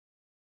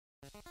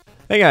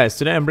Hey guys,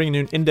 today I'm bringing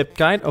you an in-depth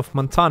guide of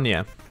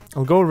Montagne.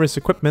 I'll go over his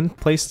equipment,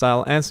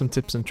 playstyle and some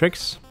tips and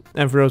tricks.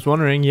 And for those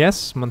wondering,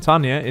 yes,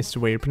 Montagne is the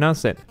way you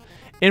pronounce it.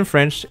 In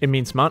French it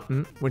means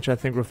mountain, which I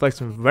think reflects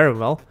him very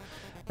well.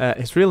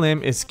 His real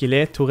name is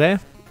Gilles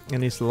Touré,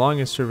 and he's the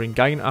longest serving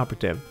Geigen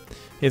operative.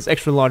 His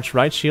extra large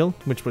right shield,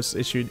 which was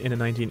issued in the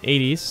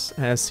 1980s,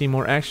 has seen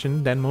more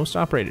action than most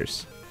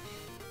operators.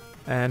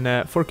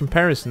 And for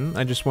comparison,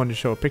 I just wanted to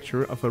show a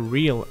picture of a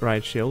real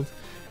right shield.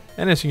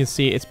 And as you can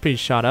see, it's pretty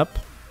shot up.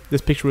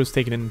 This picture was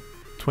taken in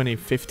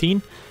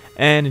 2015,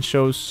 and it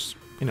shows,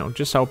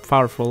 just how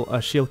powerful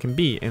a shield can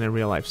be in a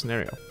real life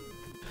scenario.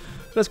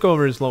 So let's go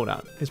over his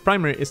loadout. His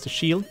primary is the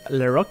shield,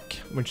 Le Roc,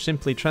 which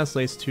simply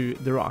translates to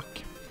the rock.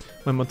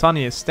 When Montagne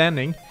is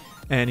standing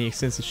and he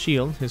extends his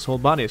shield, his whole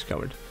body is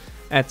covered.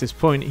 At this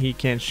point he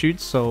can't shoot,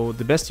 so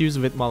the best use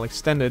of it while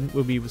extended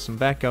will be with some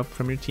backup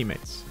from your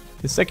teammates.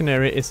 His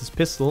secondary is his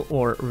pistol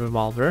or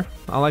revolver.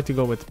 I like to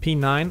go with the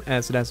P9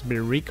 as it has a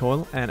better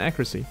recoil and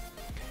accuracy.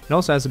 It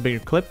also has a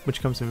bigger clip,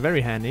 which comes in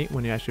very handy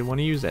when you actually want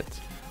to use it.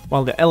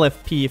 While the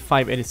LFP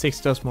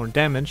 586 does more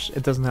damage,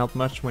 it doesn't help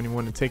much when you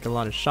want to take a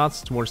lot of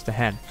shots towards the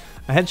head.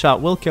 A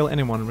headshot will kill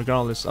anyone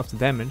regardless of the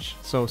damage,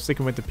 so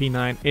sticking with the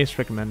P9 is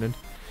recommended.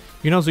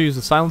 You can also use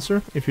a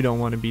silencer if you don't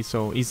want to be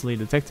so easily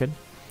detected.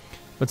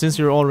 But since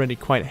you're already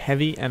quite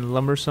heavy and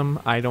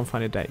lumbersome, I don't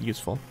find it that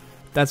useful.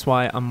 That's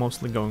why I'm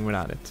mostly going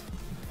without it.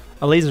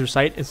 A laser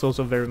sight is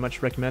also very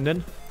much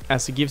recommended,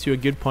 as it gives you a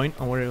good point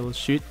on where it will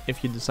shoot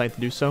if you decide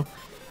to do so.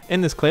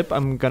 In this clip,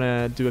 I'm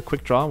gonna do a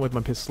quick draw with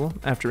my pistol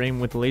after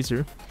aiming with the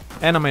laser,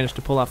 and I managed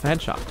to pull off a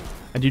headshot.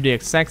 I do the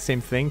exact same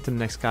thing to the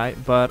next guy,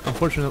 but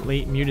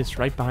unfortunately Mute is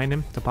right behind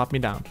him to pop me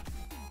down.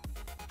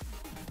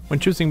 When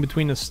choosing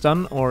between a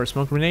stun or a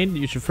smoke grenade,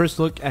 you should first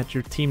look at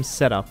your team's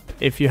setup.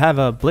 If you have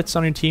a blitz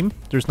on your team,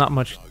 there's not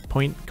much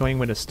point going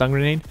with a stun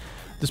grenade.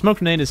 The smoke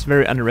grenade is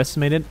very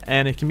underestimated,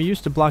 and it can be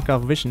used to block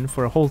off vision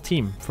for a whole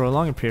team for a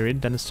longer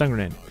period than a stun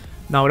grenade.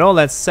 Now with all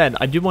that said,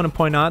 I do want to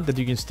point out that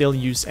you can still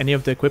use any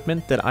of the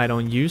equipment that I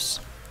don't use.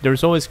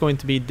 There's always going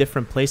to be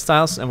different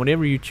playstyles, and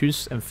whatever you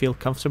choose and feel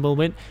comfortable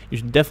with, you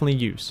should definitely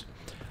use.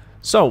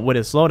 So with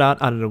his loadout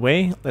out of the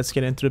way, let's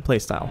get into the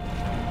playstyle.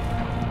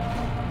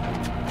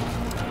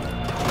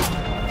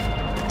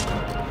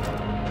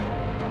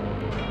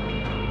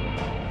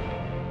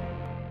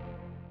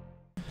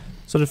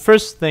 So the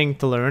first thing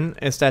to learn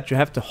is that you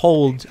have to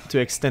hold to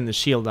extend the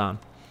shield down.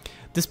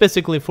 This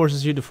basically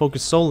forces you to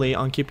focus solely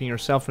on keeping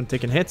yourself from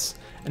taking hits,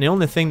 and the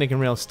only thing that can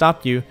really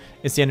stop you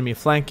is the enemy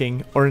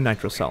flanking or a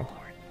nitro cell.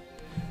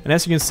 And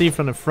as you can see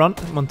from the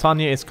front,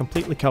 Montagne is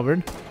completely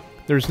covered.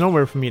 There is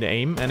nowhere for me to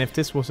aim, and if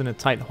this was in a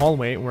tight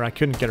hallway where I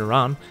couldn't get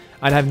around,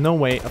 I'd have no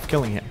way of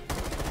killing him.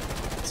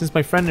 Since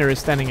my friend there is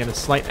standing at a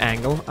slight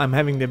angle, I'm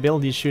having the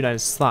ability to shoot at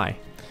his thigh.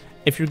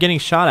 If you're getting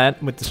shot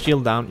at with the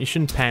shield down, you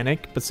shouldn't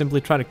panic, but simply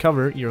try to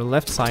cover your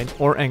left side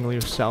or angle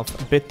yourself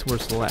a bit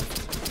towards the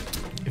left.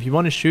 If you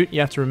want to shoot, you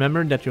have to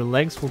remember that your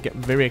legs will get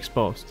very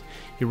exposed.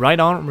 Your right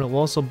arm will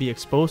also be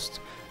exposed,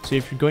 so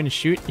if you're going to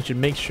shoot, you should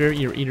make sure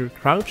you're either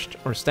crouched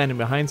or standing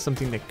behind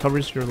something that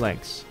covers your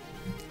legs.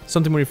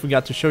 Something we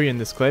forgot to show you in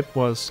this clip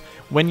was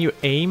when you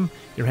aim,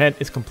 your head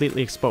is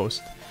completely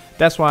exposed.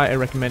 That's why I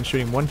recommend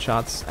shooting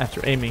one-shots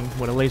after aiming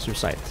with a laser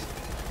sight.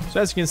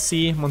 So as you can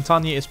see,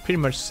 Montagne is pretty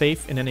much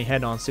safe in any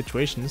head-on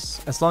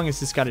situations, as long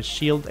as he's got his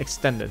shield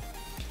extended.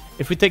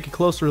 If we take a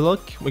closer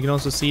look, we can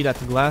also see that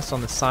the glass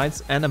on the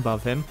sides and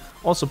above him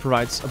also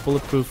provides a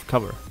bulletproof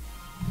cover.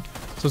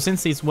 So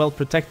since he's well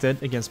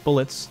protected against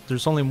bullets,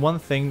 there's only one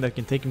thing that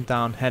can take him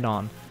down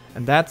head-on,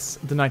 and that's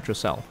the nitro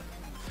cell.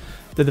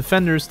 The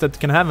defenders that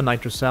can have a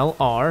nitro cell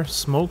are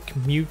Smoke,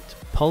 Mute,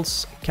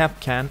 Pulse,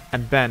 Capcan,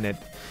 and Bandit.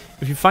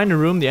 If you find a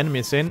room the enemy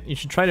is in, you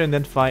should try to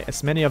identify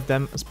as many of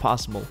them as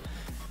possible.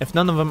 If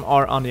none of them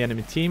are on the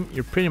enemy team,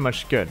 you're pretty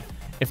much good.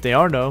 If they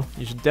are though,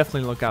 you should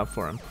definitely look out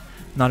for them.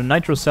 Now the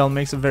nitro cell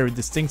makes a very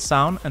distinct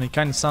sound, and it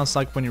kinda sounds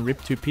like when you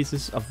rip two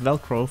pieces of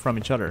velcro from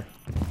each other.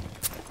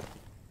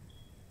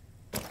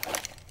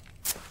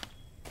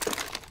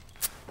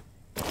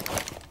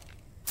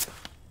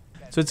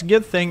 So it's a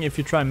good thing if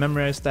you try and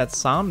memorize that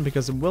sound,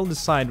 because it will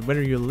decide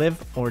whether you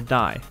live or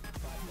die.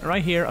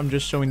 Right here I'm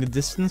just showing the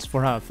distance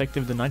for how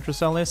effective the nitro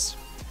cell is.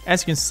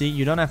 As you can see,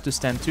 you don't have to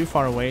stand too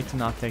far away to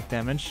not take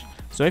damage,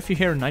 so if you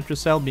hear a nitro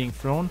cell being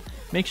thrown,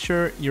 make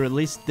sure you're at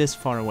least this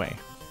far away.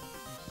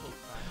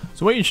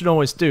 So what you should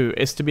always do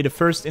is to be the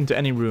first into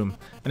any room,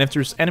 and if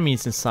there's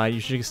enemies inside, you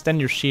should extend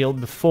your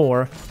shield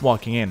before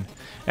walking in.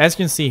 As you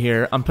can see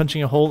here, I'm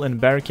punching a hole in the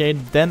barricade,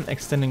 then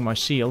extending my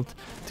shield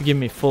to give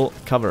me full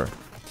cover.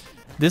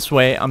 This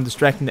way I'm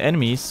distracting the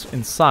enemies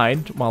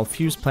inside while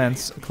Fuse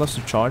plants a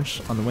cluster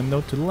charge on the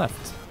window to the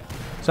left.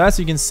 So as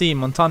you can see,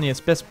 Montagne is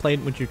best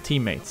played with your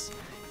teammates.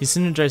 He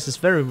synergizes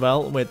very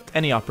well with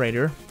any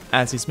operator,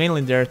 as he's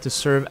mainly there to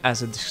serve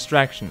as a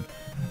distraction.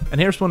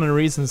 And here's one of the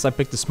reasons I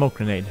picked the smoke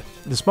grenade.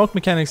 The smoke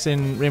mechanics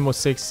in Rainbow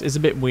Six is a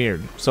bit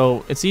weird,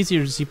 so it's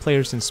easier to see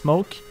players in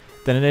smoke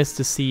than it is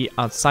to see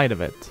outside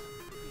of it.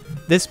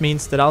 This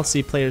means that I'll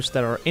see players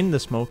that are in the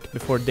smoke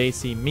before they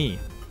see me.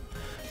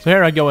 So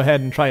here I go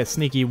ahead and try a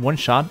sneaky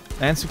one-shot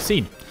and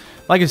succeed.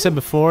 Like I said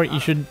before, you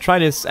should try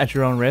this at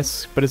your own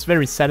risk, but it's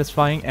very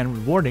satisfying and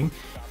rewarding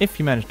if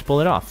you manage to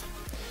pull it off.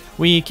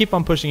 We keep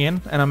on pushing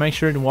in, and I make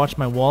sure to watch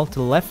my wall to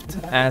the left,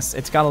 as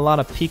it's got a lot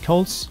of peek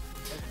holes.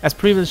 As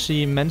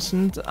previously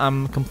mentioned,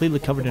 I'm completely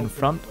covered in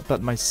front,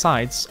 but my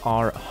sides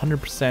are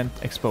 100%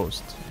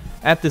 exposed.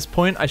 At this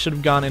point, I should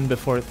have gone in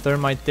before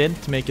Thermite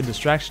did to make a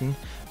distraction,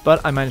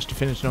 but I managed to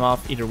finish him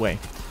off either way.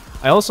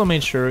 I also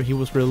made sure he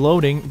was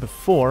reloading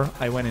before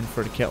I went in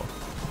for the kill.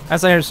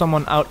 As I hear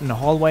someone out in the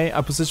hallway,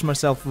 I position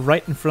myself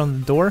right in front of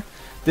the door.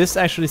 This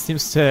actually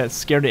seems to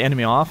scare the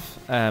enemy off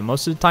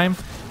most of the time.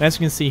 And as you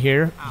can see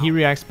here, he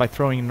reacts by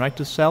throwing in right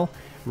to cell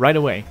right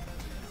away.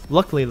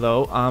 Luckily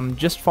though, I'm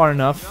just far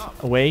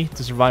enough away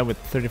to survive with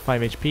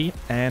 35 HP,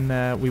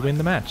 and we win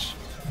the match.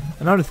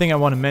 Another thing I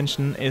want to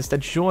mention is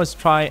that you should always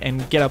try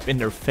and get up in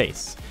their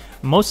face.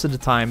 Most of the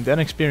time, the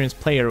inexperienced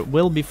player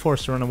will be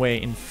forced to run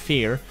away in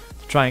fear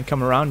to try and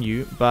come around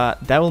you, but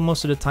that will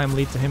most of the time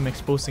lead to him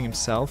exposing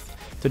himself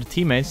to the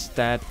teammates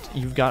that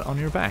you've got on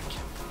your back.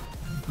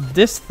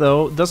 This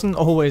though doesn't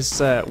always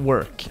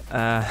work.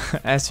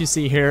 As you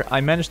see here,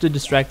 I managed to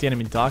distract the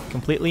enemy doc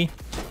completely,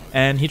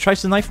 and he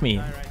tries to knife me.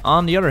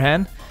 On the other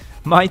hand,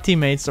 my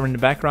teammates are in the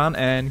background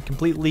and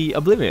completely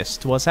oblivious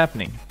to what's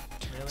happening.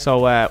 So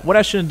what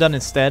I should have done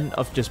instead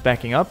of just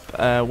backing up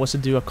was to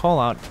do a call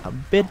out a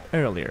bit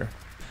earlier.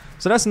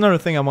 So that's another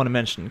thing I want to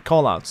mention,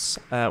 callouts.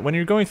 When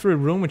you're going through a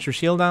room with your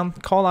shield down,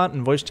 call out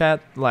in voice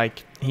chat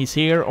like he's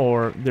here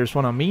or there's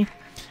one on me,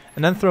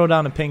 and then throw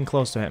down a ping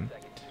close to him.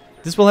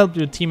 This will help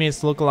your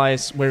teammates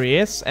localize where he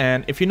is,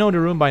 and if you know the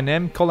room by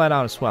name, call that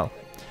out as well.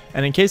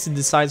 And in case he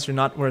decides you're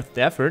not worth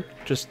the effort,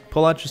 just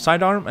pull out your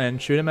sidearm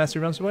and shoot him as he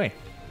runs away.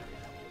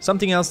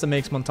 Something else that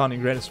makes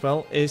Montagne great as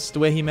well is the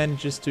way he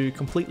manages to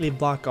completely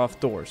block off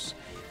doors.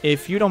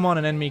 If you don't want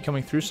an enemy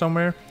coming through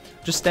somewhere,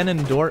 just stand in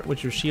the door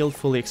with your shield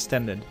fully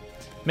extended.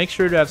 Make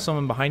sure to have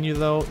someone behind you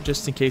though,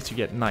 just in case you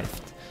get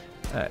knifed.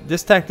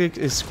 This tactic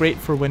is great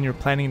for when you're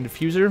planning a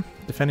diffuser,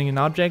 defending an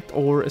object,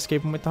 or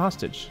escaping with the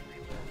hostage.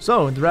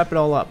 So, to wrap it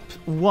all up,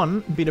 1.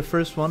 Be the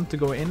first one to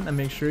go in and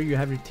make sure you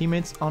have your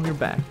teammates on your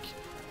back.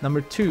 Number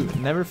 2.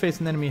 Never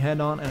face an enemy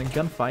head-on in a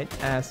gunfight,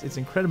 as it's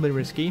incredibly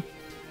risky.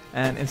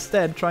 And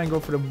instead, try and go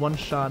for the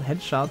one-shot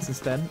headshots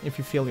instead, if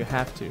you feel you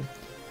have to.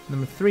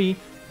 Number 3.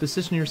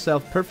 Position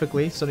yourself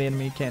perfectly so the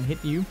enemy can't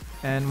hit you,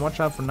 and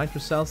watch out for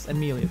nitro cells and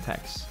melee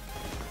attacks.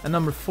 And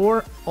number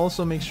 4.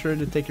 Also make sure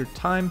to take your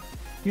time,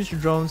 use your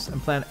drones,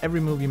 and plan every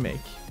move you make.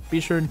 Be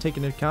sure to take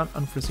into account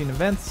unforeseen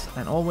events,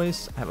 and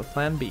always have a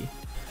plan B.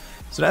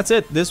 So that's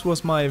it. This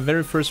was my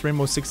very first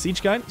Rainbow Six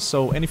Siege guide,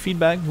 so any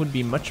feedback would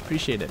be much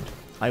appreciated.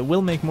 I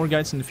will make more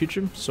guides in the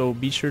future, so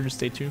be sure to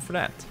stay tuned for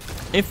that.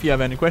 If you have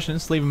any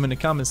questions, leave them in the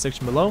comments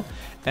section below,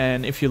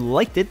 and if you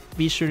liked it,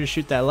 be sure to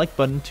shoot that like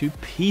button to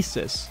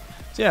pieces.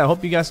 So yeah, I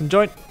hope you guys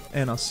enjoyed,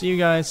 and I'll see you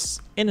guys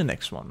in the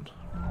next one.